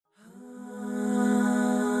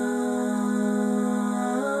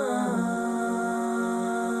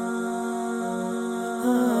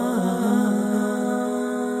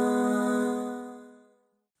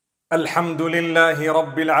الحمد لله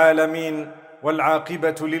رب العالمين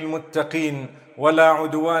والعاقبة للمتقين ولا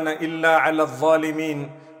عدوان إلا على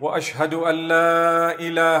الظالمين وأشهد أن لا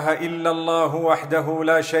إله إلا الله وحده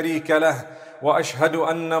لا شريك له وأشهد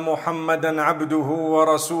أن محمدا عبده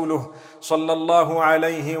ورسوله صلى الله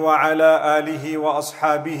عليه وعلى آله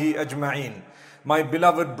وأصحابه أجمعين. My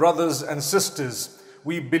beloved brothers and sisters,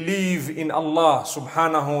 we believe in Allah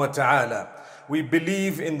subhanahu wa ta'ala. We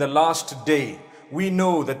believe in the last day. We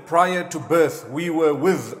know that prior to birth we were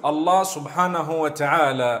with Allah subhanahu wa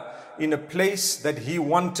ta'ala in a place that He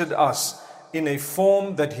wanted us, in a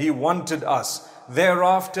form that He wanted us.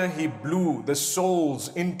 Thereafter He blew the souls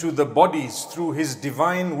into the bodies through His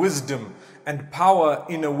divine wisdom and power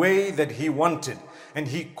in a way that He wanted. And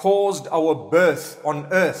He caused our birth on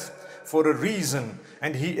earth for a reason,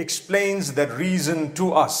 and He explains that reason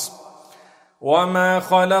to us. وَمَا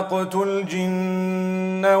خَلَقْتُ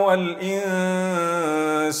الْجِنَّ وَالْإِنسَ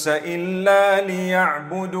إِلَّا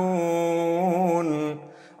لِيَعْبُدُونَ.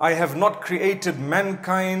 I have not created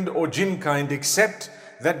mankind or jinnkind except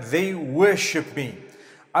that they worship me.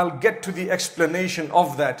 I'll get to the explanation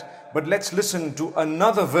of that, but let's listen to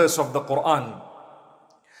another verse of the Quran.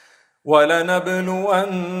 وَلَنَبْلُوَنَّكُمْ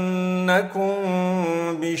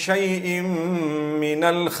بِشَيْءٍ مِّنَ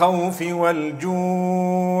الْخَوْفِ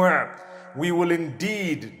وَالْجُوعِ. We will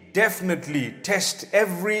indeed definitely test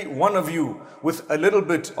every one of you with a little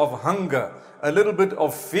bit of hunger, a little bit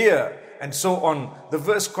of fear, and so on. The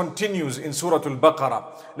verse continues in Surah Al-Baqarah.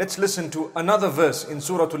 Let's listen to another verse in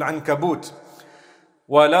Surah Al-Ankabut.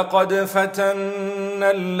 وَلَقَدْ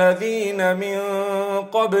فَتَنَّا الَّذِينَ مِن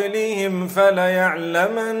قَبْلِهِمْ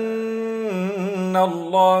فَلَيَعْلَمَنَّ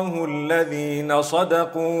اللَّهُ الَّذِينَ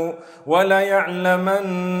صَدَقُوا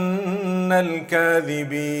وَلَيَعْلَمَنَّ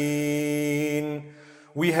الْكَاذِبِينَ.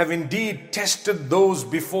 We have indeed tested those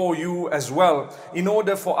before you as well, in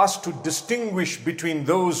order for us to distinguish between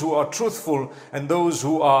those who are truthful and those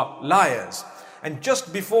who are liars. And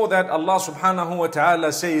just before that, Allah subhanahu wa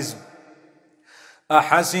ta'ala says,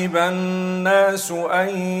 أَحَسِبَ النَّاسُ أَن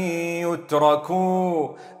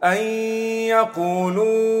يُتْرَكُوا أَن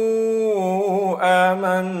يَقُولُوا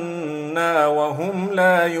آمَنَّا وَهُمْ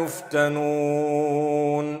لَا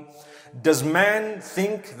يُفْتَنُونَ. Does man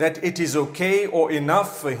think that it is okay or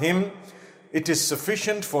enough for him, it is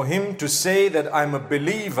sufficient for him to say that I'm a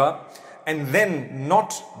believer and then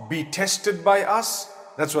not be tested by us?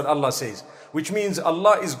 That's what Allah says. Which means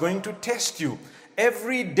Allah is going to test you.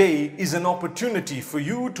 Every day is an opportunity for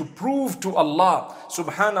you to prove to Allah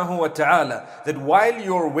subhanahu wa ta'ala that while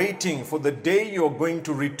you're waiting for the day you're going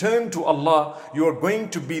to return to Allah, you're going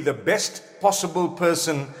to be the best possible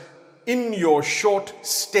person in your short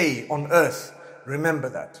stay on earth. Remember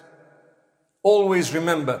that. Always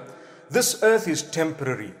remember, this earth is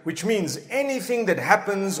temporary, which means anything that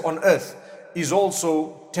happens on earth is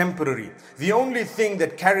also temporary. The only thing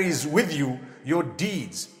that carries with you your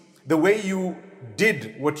deeds, the way you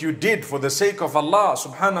did what you did for the sake of Allah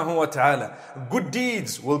subhanahu wa ta'ala. Good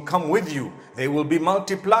deeds will come with you. They will be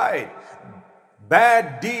multiplied.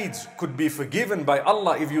 Bad deeds could be forgiven by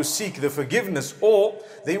Allah if you seek the forgiveness, or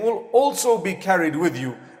they will also be carried with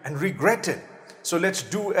you and regretted. So let's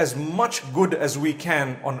do as much good as we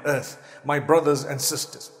can on earth, my brothers and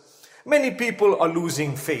sisters. Many people are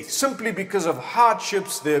losing faith simply because of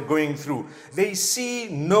hardships they're going through. They see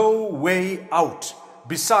no way out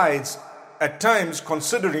besides at times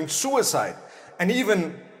considering suicide and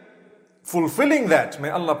even fulfilling that. May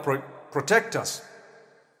Allah protect us.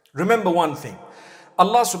 Remember one thing,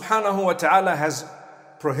 Allah subhanahu wa ta'ala has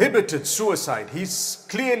prohibited suicide. He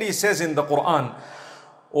clearly says in the Quran,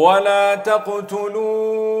 وَلَا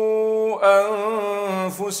تَقْتُلُوا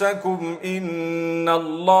أَنفُسَكُمْ إِنَّ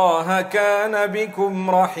اللَّهَ كَانَ بِكُمْ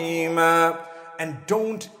رَحِيمًا. And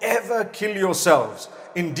don't ever kill yourselves.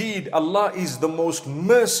 Indeed, Allah is the most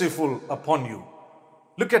merciful upon you.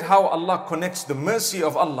 Look at how Allah connects the mercy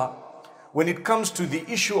of Allah when it comes to the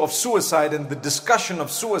issue of suicide and the discussion of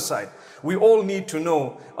suicide. We all need to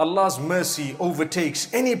know Allah's mercy overtakes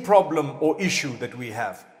any problem or issue that we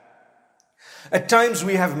have. At times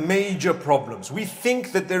we have major problems. We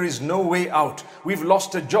think that there is no way out. We've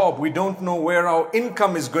lost a job. We don't know where our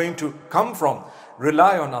income is going to come from.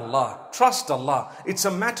 Rely on Allah. Trust Allah. It's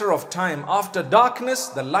a matter of time. After darkness,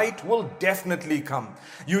 the light will definitely come.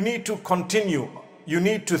 You need to continue. You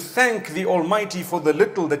need to thank the Almighty for the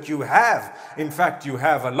little that you have. In fact, you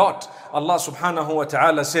have a lot. Allah subhanahu wa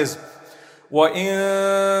ta'ala says,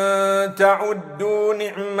 وَإِن تَعُدُّوا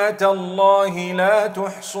نِعْمَةَ اللَّهِ لَا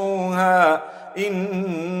تُحْصُوهَا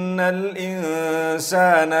إِنَّ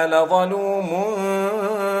الْإِنسَانَ لَظَلُومٌ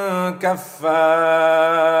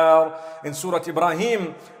كَفَّارٌ. In Surah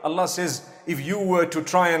Ibrahim, Allah says, if you were to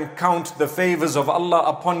try and count the favors of Allah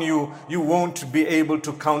upon you, you won't be able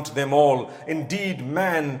to count them all. Indeed,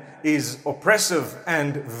 man is oppressive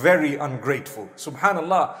and very ungrateful.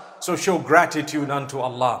 Subhanallah. So show gratitude unto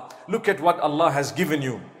Allah. Look at what Allah has given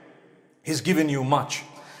you. He's given you much.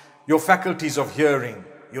 Your faculties of hearing,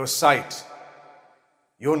 your sight,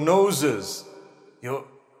 your noses, your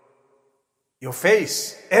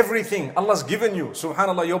face, everything Allah's given you.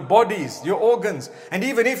 Subhanallah, your bodies, your organs. And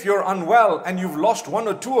even if you're unwell and you've lost one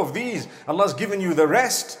or two of these, Allah's given you the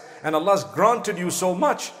rest. And Allah's granted you so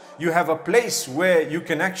much. You have a place where you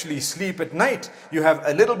can actually sleep at night. You have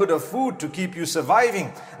a little bit of food to keep you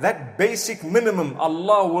surviving. That basic minimum,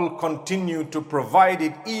 Allah will continue to provide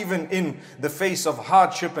it even in the face of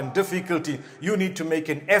hardship and difficulty. You need to make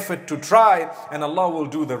an effort to try, and Allah will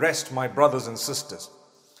do the rest, my brothers and sisters.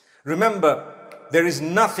 Remember, there is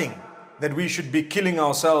nothing that we should be killing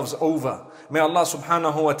ourselves over. May Allah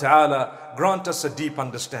subhanahu wa ta'ala grant us a deep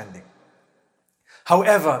understanding.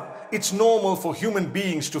 However, it's normal for human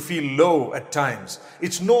beings to feel low at times.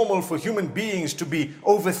 It's normal for human beings to be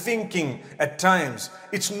overthinking at times.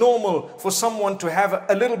 It's normal for someone to have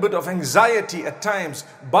a little bit of anxiety at times.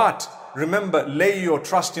 But remember, lay your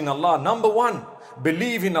trust in Allah. Number one,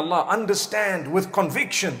 believe in Allah. Understand with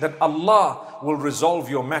conviction that Allah will resolve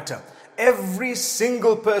your matter. Every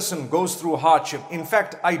single person goes through hardship. In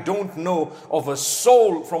fact, I don't know of a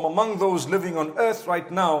soul from among those living on earth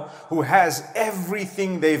right now who has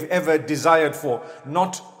everything they've ever desired for.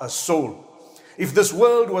 Not a soul. If this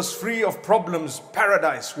world was free of problems,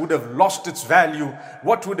 paradise would have lost its value.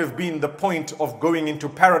 What would have been the point of going into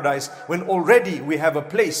paradise when already we have a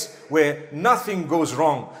place where nothing goes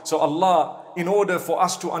wrong? So Allah, in order for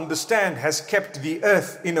us to understand, has kept the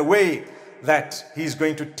earth in a way that He's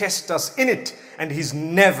going to test us in it, and He's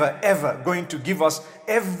never ever going to give us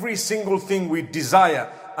every single thing we desire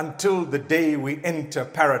until the day we enter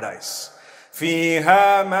paradise.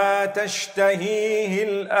 فيها ما تشتهيه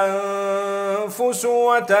الأنفس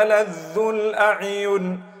وتلذ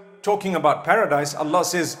الأعين. Talking about paradise, Allah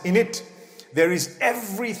says in it there is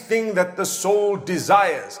everything that the soul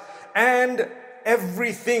desires and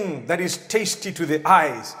everything that is tasty to the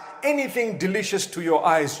eyes. Anything delicious to your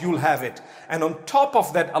eyes, you'll have it. And on top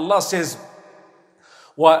of that, Allah says,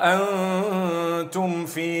 وَأَنْتُمْ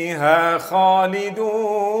فِيهَا خَالِدُونَ.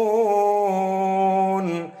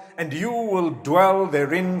 And you will dwell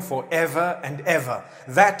therein forever and ever.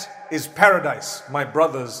 That is paradise, my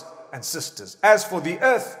brothers and sisters. As for the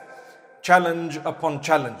earth, challenge upon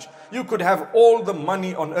challenge. You could have all the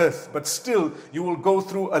money on earth, but still you will go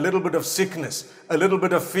through a little bit of sickness, a little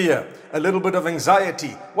bit of fear, a little bit of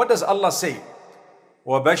anxiety. What does Allah say?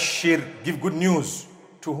 وَبَشِّرْ. Give good news.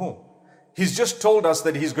 To whom? He's just told us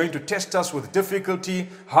that He's going to test us with difficulty,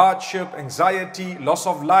 hardship, anxiety, loss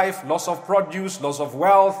of life, loss of produce, loss of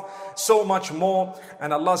wealth, so much more.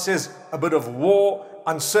 And Allah says a bit of war,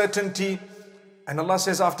 uncertainty. And Allah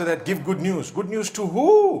says after that, give good news. Good news to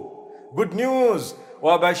who? Good news.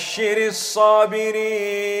 وَبَشِّرِ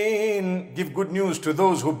الصَّابِرِينَ. Give good news to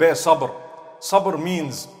those who bear sabr. Sabr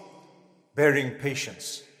means bearing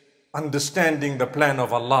patience, understanding the plan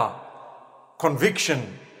of Allah,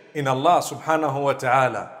 conviction in Allah subhanahu wa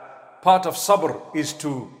ta'ala. Part of sabr is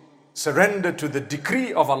to surrender to the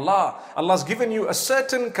decree of Allah. Allah's given you a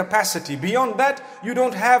certain capacity. Beyond that, you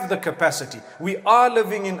don't have the capacity. We are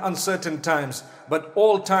living in uncertain times, but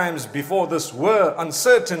all times before this were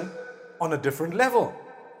uncertain on a different level.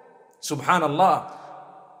 Subhanallah.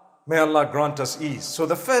 May Allah grant us ease. So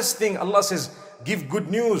the first thing Allah says, give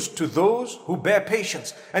good news to those who bear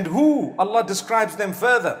patience. And who? Allah describes them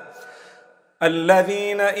further.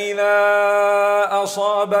 الذين إذا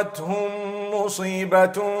أصابتهم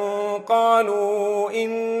مصيبة قالوا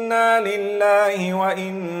إنا لله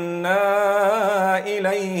وإنا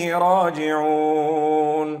إليه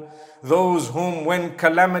راجعون. Those whom when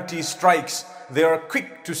calamity strikes, they are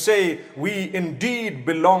quick to say, we indeed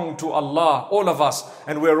belong to Allah, all of us,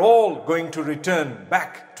 and we're all going to return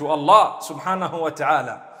back to Allah subhanahu wa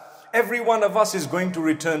ta'ala. Every one of us is going to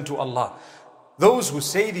return to Allah. Those who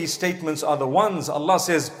say these statements are the ones, Allah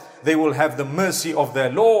says, they will have the mercy of their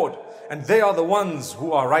Lord, and they are the ones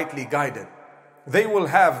who are rightly guided. They will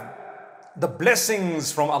have the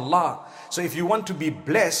blessings from Allah. So if you want to be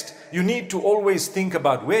blessed, you need to always think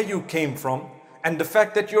about where you came from and the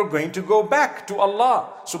fact that you're going to go back to Allah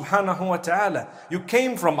subhanahu wa ta'ala. You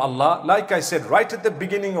came from Allah, like I said right at the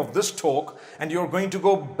beginning of this talk, and you're going to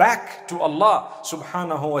go back to Allah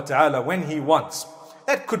subhanahu wa ta'ala when He wants.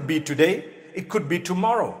 That could be today, it could be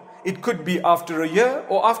tomorrow, it could be after a year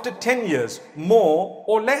or after 10 years, more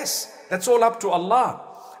or less. That's all up to Allah.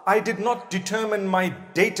 I did not determine my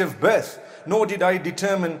date of birth, nor did I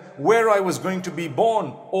determine where I was going to be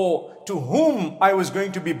born or to whom I was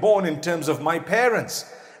going to be born in terms of my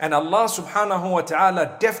parents. And Allah subhanahu wa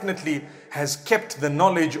ta'ala definitely has kept the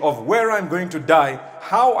knowledge of where I'm going to die,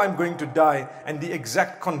 how I'm going to die, and the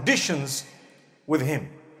exact conditions with Him.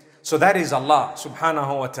 So that is Allah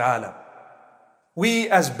subhanahu wa ta'ala. We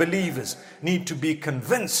as believers need to be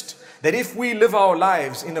convinced that if we live our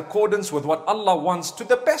lives in accordance with what Allah wants to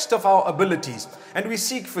the best of our abilities, and we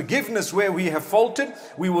seek forgiveness where we have faltered,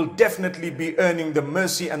 we will definitely be earning the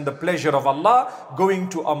mercy and the pleasure of Allah, going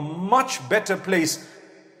to a much better place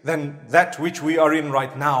than that which we are in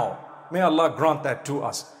right now. May Allah grant that to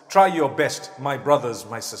us. Try your best, my brothers,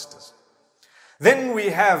 my sisters. Then we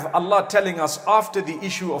have Allah telling us, after the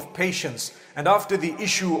issue of patience and after the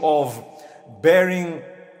issue of bearing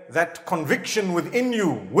that conviction within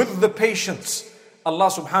you with the patience, Allah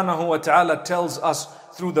subhanahu wa ta'ala tells us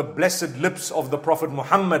through the blessed lips of the Prophet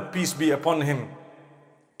Muhammad, peace be upon him,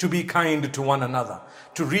 to be kind to one another,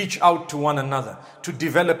 to reach out to one another, to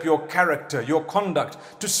develop your character, your conduct,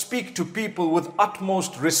 to speak to people with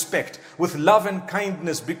utmost respect, with love and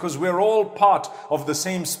kindness, because we're all part of the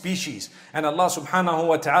same species. And Allah subhanahu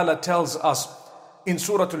wa ta'ala tells us in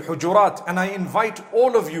Surah Al-Hujurat, and I invite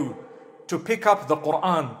all of you to pick up the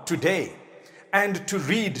Quran today and to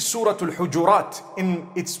read Surah Al-Hujurat in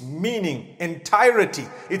its meaning, entirety.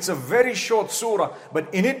 It's a very short surah,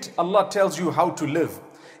 but in it Allah tells you how to live.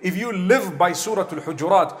 If you live by Surah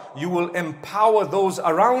Al-Hujurat, you will empower those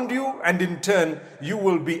around you, and in turn, you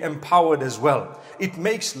will be empowered as well. It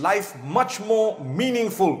makes life much more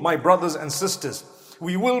meaningful, my brothers and sisters.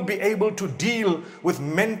 We will be able to deal with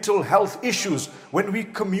mental health issues when we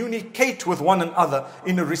communicate with one another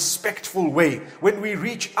in a respectful way. When we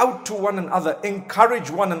reach out to one another, encourage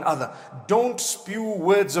one another. Don't spew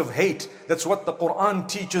words of hate. That's what the Quran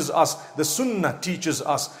teaches us. The Sunnah teaches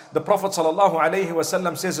us. The Prophet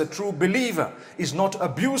ﷺ says a true believer is not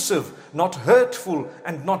abusive, not hurtful,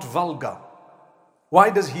 and not vulgar. Why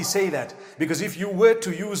does he say that? Because if you were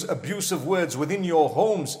to use abusive words within your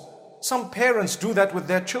homes, some parents do that with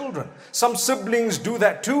their children. Some siblings do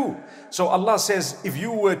that too. So Allah says, if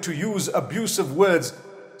you were to use abusive words,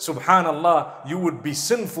 subhanallah, you would be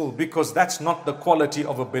sinful, because that's not the quality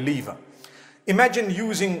of a believer. Imagine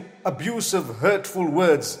using abusive, hurtful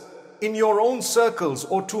words in your own circles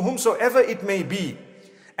or to whomsoever it may be,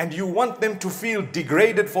 and you want them to feel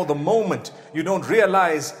degraded for the moment. You don't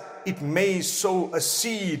realize it may sow a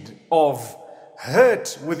seed of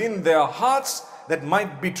hurt within their hearts that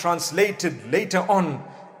might be translated later on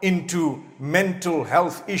into mental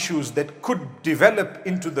health issues that could develop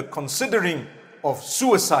into the considering of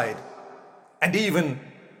suicide and even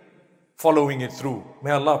following it through.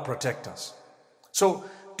 May Allah protect us. So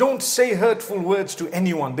don't say hurtful words to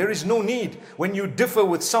anyone. There is no need. When you differ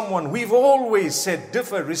with someone, we've always said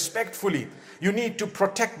differ respectfully. You need to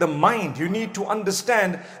protect the mind. You need to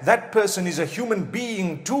understand that person is a human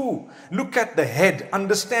being too. Look at the head.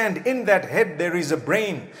 Understand in that head there is a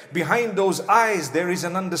brain. Behind those eyes there is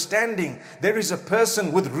an understanding. There is a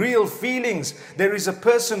person with real feelings. There is a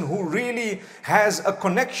person who really has a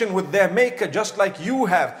connection with their maker just like you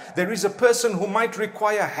have. There is a person who might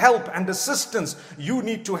require help and assistance. You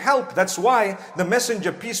need to help. That's why the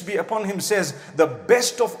Messenger, peace be upon him, says the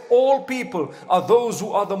best of all people are those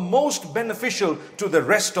who are the most beneficial to the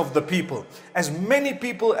rest of the people. As many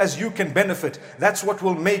people as you can benefit, that's what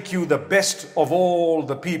will make you the best of all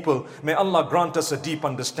the people. May Allah grant us a deep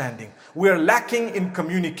understanding. We're lacking in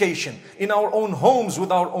communication in our own homes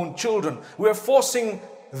with our own children. We're forcing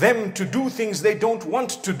them to do things they don't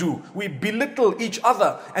want to do. We belittle each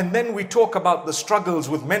other, and then we talk about the struggles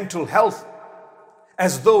with mental health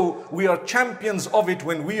as though we are champions of it,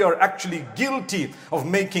 when we are actually guilty of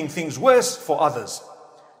making things worse for others.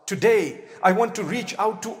 Today, I want to reach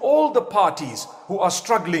out to all the parties who are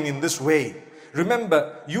struggling in this way.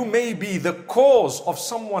 Remember, you may be the cause of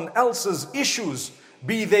someone else's issues,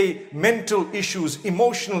 be they mental issues,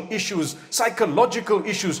 emotional issues, psychological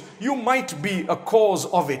issues. You might be a cause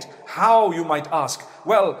of it. How, you might ask?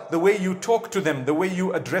 Well, the way you talk to them, the way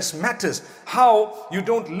you address matters. How? You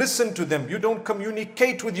don't listen to them. You don't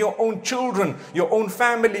communicate with your own children, your own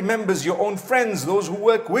family members, your own friends, those who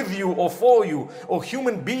work with you or for you, or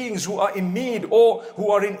human beings who are in need or who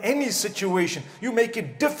are in any situation. You make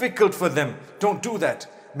it difficult for them. Don't do that.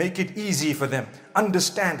 Make it easy for them.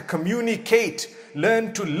 Understand, communicate,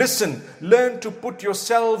 learn to listen, learn to put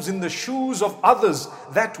yourselves in the shoes of others.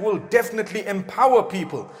 That will definitely empower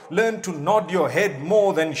people. Learn to nod your head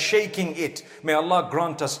more than shaking it. May Allah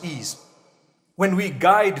grant us ease. When we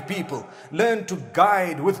guide people, learn to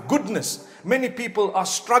guide with goodness. Many people are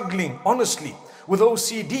struggling, honestly, with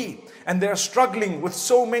OCD, and they are struggling with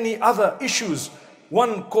so many other issues.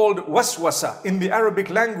 One called waswasa in the Arabic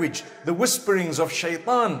language, the whisperings of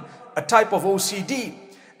shaitan, a type of OCD.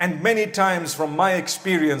 And many times from my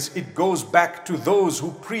experience, it goes back to those who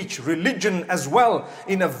preach religion as well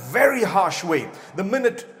in a very harsh way. The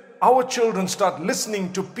minute our children start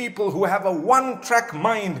listening to people who have a one-track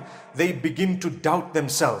mind, they begin to doubt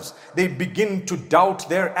themselves. They begin to doubt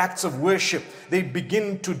their acts of worship. They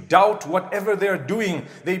begin to doubt whatever they're doing.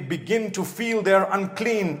 They begin to feel they're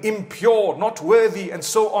unclean, impure, not worthy, and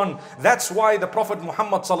so on. That's why the Prophet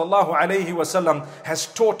Muhammad sallallahu alaihi wasallam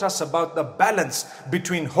has taught us about the balance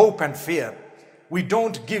between hope and fear. We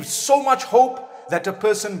don't give so much hope that a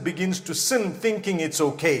person begins to sin thinking it's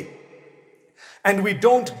okay. And we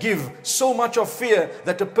don't give so much of fear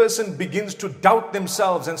that a person begins to doubt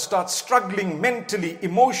themselves and start struggling mentally,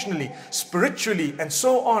 emotionally, spiritually, and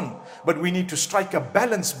so on. But we need to strike a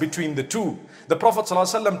balance between the two. The Prophet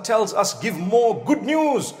ﷺ tells us, give more good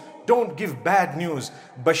news. Don't give bad news.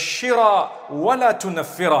 Bashira wala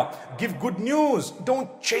tunaffira. Give good news.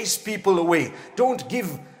 Don't chase people away. Don't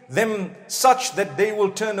give them such that they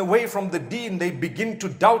will turn away from the deen. They begin to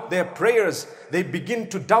doubt their prayers. They begin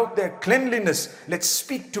to doubt their cleanliness. Let's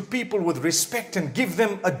speak to people with respect and give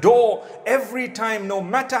them a door every time, no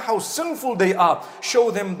matter how sinful they are.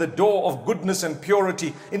 Show them the door of goodness and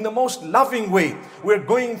purity in the most loving way. We're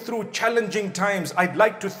going through challenging times. I'd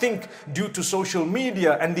like to think due to social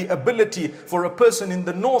media and the ability for a person in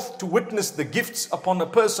the north to witness the gifts upon a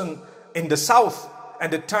person in the south.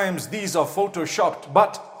 And at times these are photoshopped,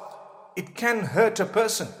 but it can hurt a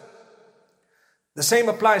person. The same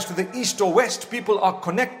applies to the east or west. People are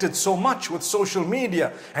connected so much with social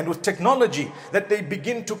media and with technology that they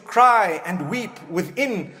begin to cry and weep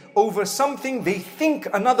within over something they think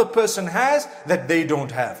another person has that they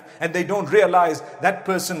don't have. And they don't realize that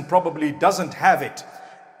person probably doesn't have it.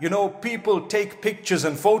 You know, people take pictures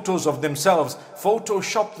and photos of themselves,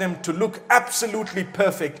 Photoshop them to look absolutely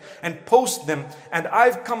perfect and post them. And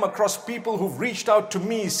I've come across people who've reached out to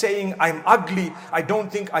me saying, I'm ugly, I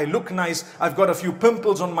don't think I look nice, I've got a few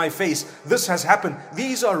pimples on my face, this has happened.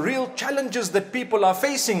 These are real challenges that people are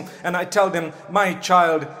facing. And I tell them, my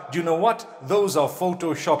child, do you know what? Those are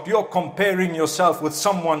Photoshopped. You're comparing yourself with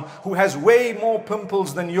someone who has way more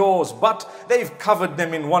pimples than yours, but they've covered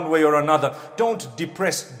them in one way or another. Don't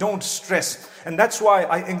depress. Don't stress. And that's why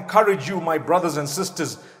I encourage you, my brothers and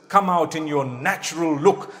sisters, come out in your natural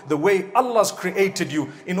look, the way Allah's created you,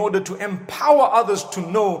 in order to empower others to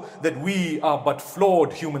know that we are but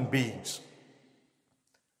flawed human beings.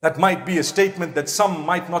 That might be a statement that some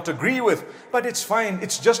might not agree with, but it's fine.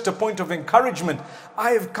 It's just a point of encouragement.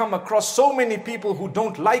 I have come across so many people who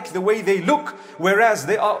don't like the way they look, whereas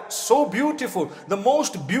they are so beautiful, the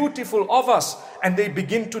most beautiful of us, and they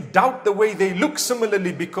begin to doubt the way they look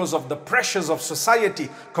similarly because of the pressures of society,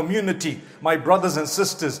 community. My brothers and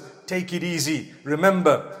sisters, take it easy.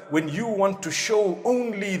 Remember, when you want to show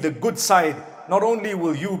only the good side, not only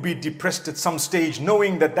will you be depressed at some stage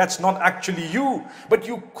knowing that that's not actually you, but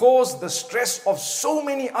you cause the stress of so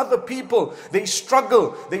many other people. They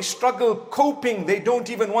struggle coping. They don't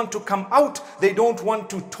even want to come out. They don't want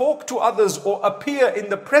to talk to others or appear in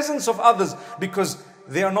the presence of others because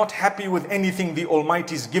they are not happy with anything the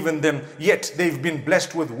Almighty's given them, yet they've been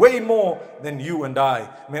blessed with way more than you and I.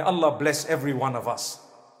 May Allah bless every one of us.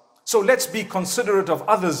 So let's be considerate of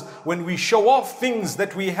others when we show off things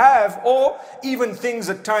that we have, or even things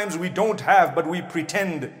at times we don't have but we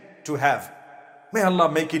pretend to have. May Allah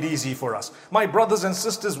make it easy for us. My brothers and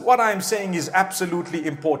sisters, what I'm saying is absolutely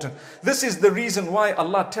important. This is the reason why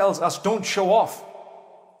Allah tells us don't show off.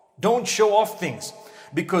 Don't show off things,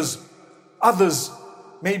 because others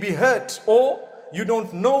may be hurt, or you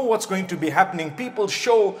don't know what's going to be happening. People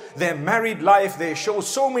show their married life, they show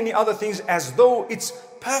so many other things as though it's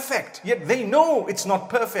perfect, yet they know it's not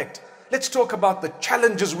perfect. Let's talk about the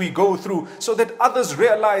challenges we go through so that others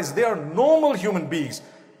realize they are normal human beings.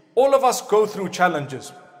 All of us go through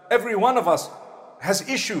challenges. Every one of us has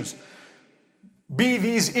issues. Be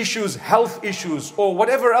these issues health issues or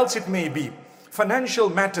whatever else it may be. Financial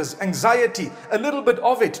matters, anxiety, a little bit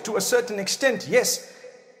of it to a certain extent, yes.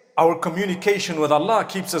 Our communication with Allah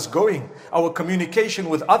keeps us going. Our communication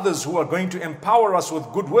with others who are going to empower us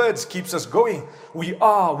with good words keeps us going. We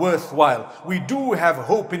are worthwhile. We do have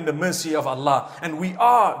hope in the mercy of Allah. And we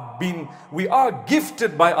are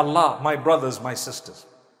gifted by Allah, my brothers, my sisters.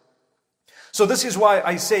 So this is why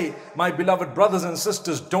I say, my beloved brothers and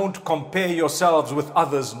sisters, don't compare yourselves with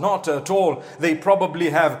others, not at all. They probably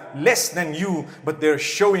have less than you, but they're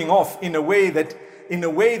showing off in a way that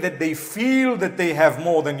they feel that they have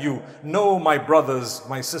more than you. No, my brothers,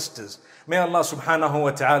 my sisters. May Allah subhanahu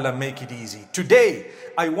wa ta'ala make it easy. Today,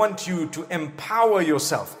 I want you to empower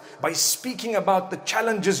yourself by speaking about the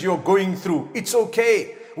challenges you're going through. It's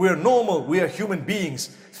okay. We're normal. We are human beings.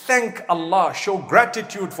 Thank Allah. Show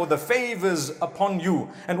gratitude for the favors upon you.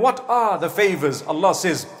 And what are the favors? Allah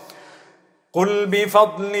says, قُلْ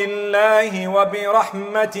بِفَضْلِ اللَّهِ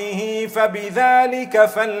وَبِرَحْمَتِهِ فَبِذَلِكَ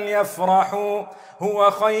فَلْيَفْرَحُوا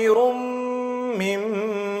هُوَ خَيْرٌ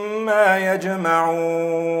مِّمَّا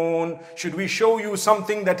يَجْمَعُونَ. Should we show you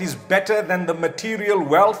something that is better than the material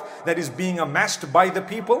wealth that is being amassed by the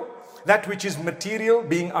people? That which is material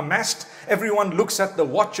being amassed. Everyone looks at the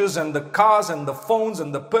watches and the cars and the phones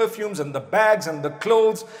and the perfumes and the bags and the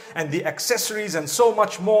clothes and the accessories and so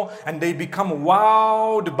much more, and they become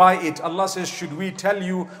wowed by it. Allah says, should we tell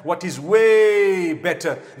you what is way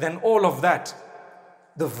better than all of that?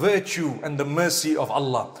 The virtue and the mercy of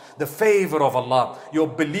Allah, the favor of Allah, your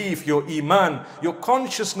belief, your iman, your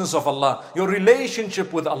consciousness of Allah, your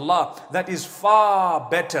relationship with Allah, that is far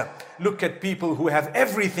better. Look at people who have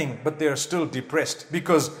everything, but they are still depressed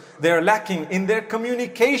because they are lacking in their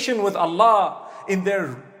communication with Allah, in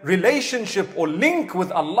their relationship or link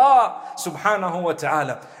with Allah subhanahu wa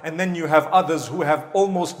ta'ala. And then you have others who have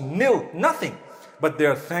almost nil, nothing, but they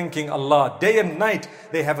are thanking Allah day and night.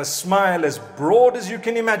 They have a smile as broad as you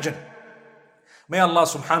can imagine. May Allah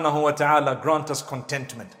subhanahu wa ta'ala grant us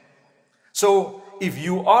contentment. So if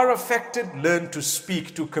you are affected, learn to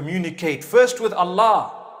speak, to communicate first with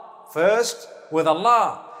Allah,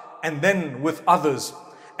 and then with others.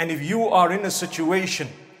 And if you are in a situation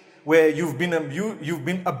where you've been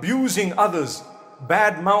abusing others,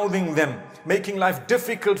 bad mouthing them, making life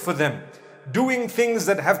difficult for them, doing things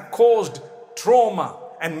that have caused trauma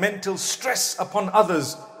and mental stress upon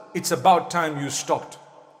others, it's about time you stopped.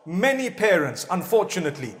 Many parents,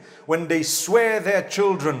 unfortunately, when they swear their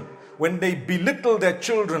children, when they belittle their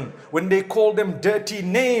children, when they call them dirty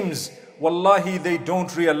names, wallahi, they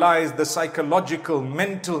don't realize the psychological,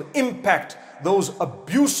 mental impact those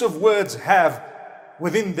abusive words have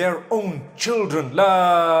within their own children.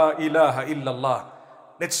 La ilaha illallah.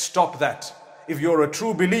 Let's stop that. If you're a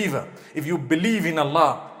true believer, if you believe in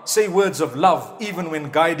Allah, say words of love even when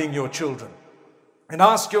guiding your children. And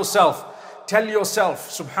ask yourself, tell yourself,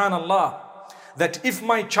 subhanallah, that if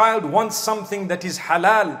my child wants something that is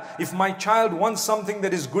halal, if my child wants something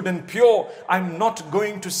that is good and pure, I'm not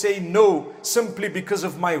going to say no simply because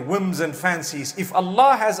of my whims and fancies. If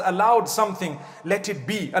Allah has allowed something, let it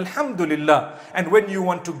be, alhamdulillah. And when you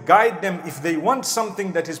want to guide them, if they want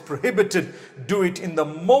something that is prohibited, do it in the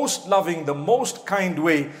most loving, the most kind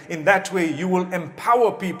way. In that way, you will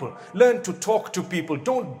empower people. Learn to talk to people.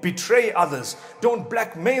 Don't betray others. Don't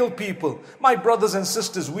blackmail people. My brothers and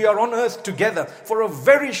sisters, we are on earth together for a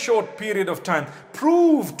very short period of time.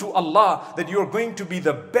 Prove to Allah that you're going to be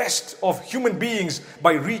the best of human beings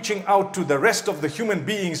by reaching out to the rest of the human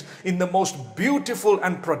beings in the most beautiful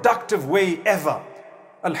and productive way ever.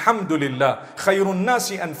 Alhamdulillah. Khayrun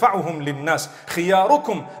nasi anfa'uhum linnas.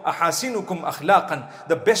 Khiyarukum ahasinukum akhlaqan.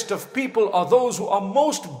 The best of people are those who are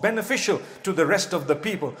most beneficial to the rest of the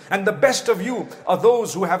people. And the best of you are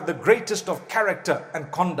those who have the greatest of character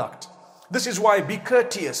and conduct. This is why be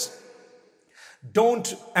courteous.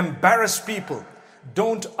 Don't embarrass people.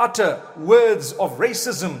 Don't utter words of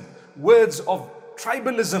racism, words of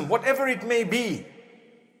tribalism, whatever it may be.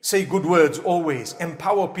 Say good words always.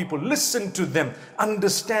 Empower people. Listen to them.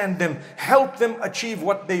 Understand them. Help them achieve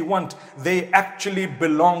what they want. They actually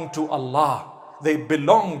belong to Allah. They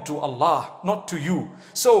belong to Allah, not to you.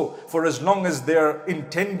 So, for as long as they're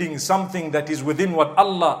intending something that is within what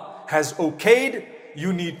Allah has okayed,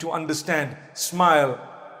 you need to understand, smile,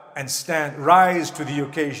 and rise to the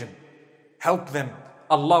occasion. Help them.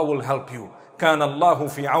 Allah will help you. كان الله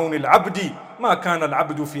في عون العبد ما كان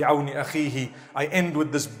العبد في عون أخيه. I end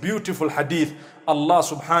with this beautiful hadith. Allah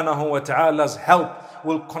subhanahu wa ta'ala's help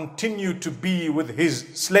will continue to be with his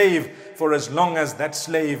slave for as long as that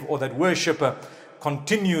slave or that worshipper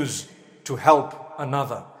continues to help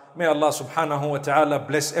another. May Allah subhanahu wa ta'ala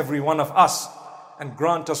bless every one of us and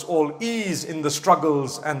grant us all ease in the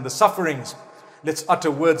struggles and the sufferings. Let's utter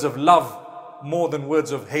words of love more than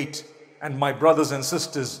words of hate. And my brothers and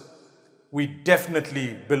sisters, we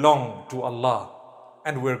definitely belong to Allah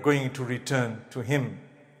and we're going to return to Him.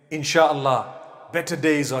 Insha'Allah, better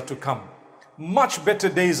days are to come. Much better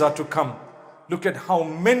days are to come. Look at how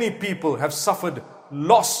many people have suffered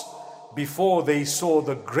loss before they saw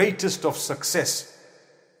the greatest of success.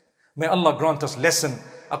 May Allah grant us lesson.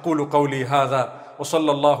 أقول قولي هذا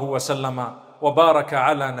وصلى الله وسلم وبارك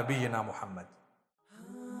على نبينا محمد.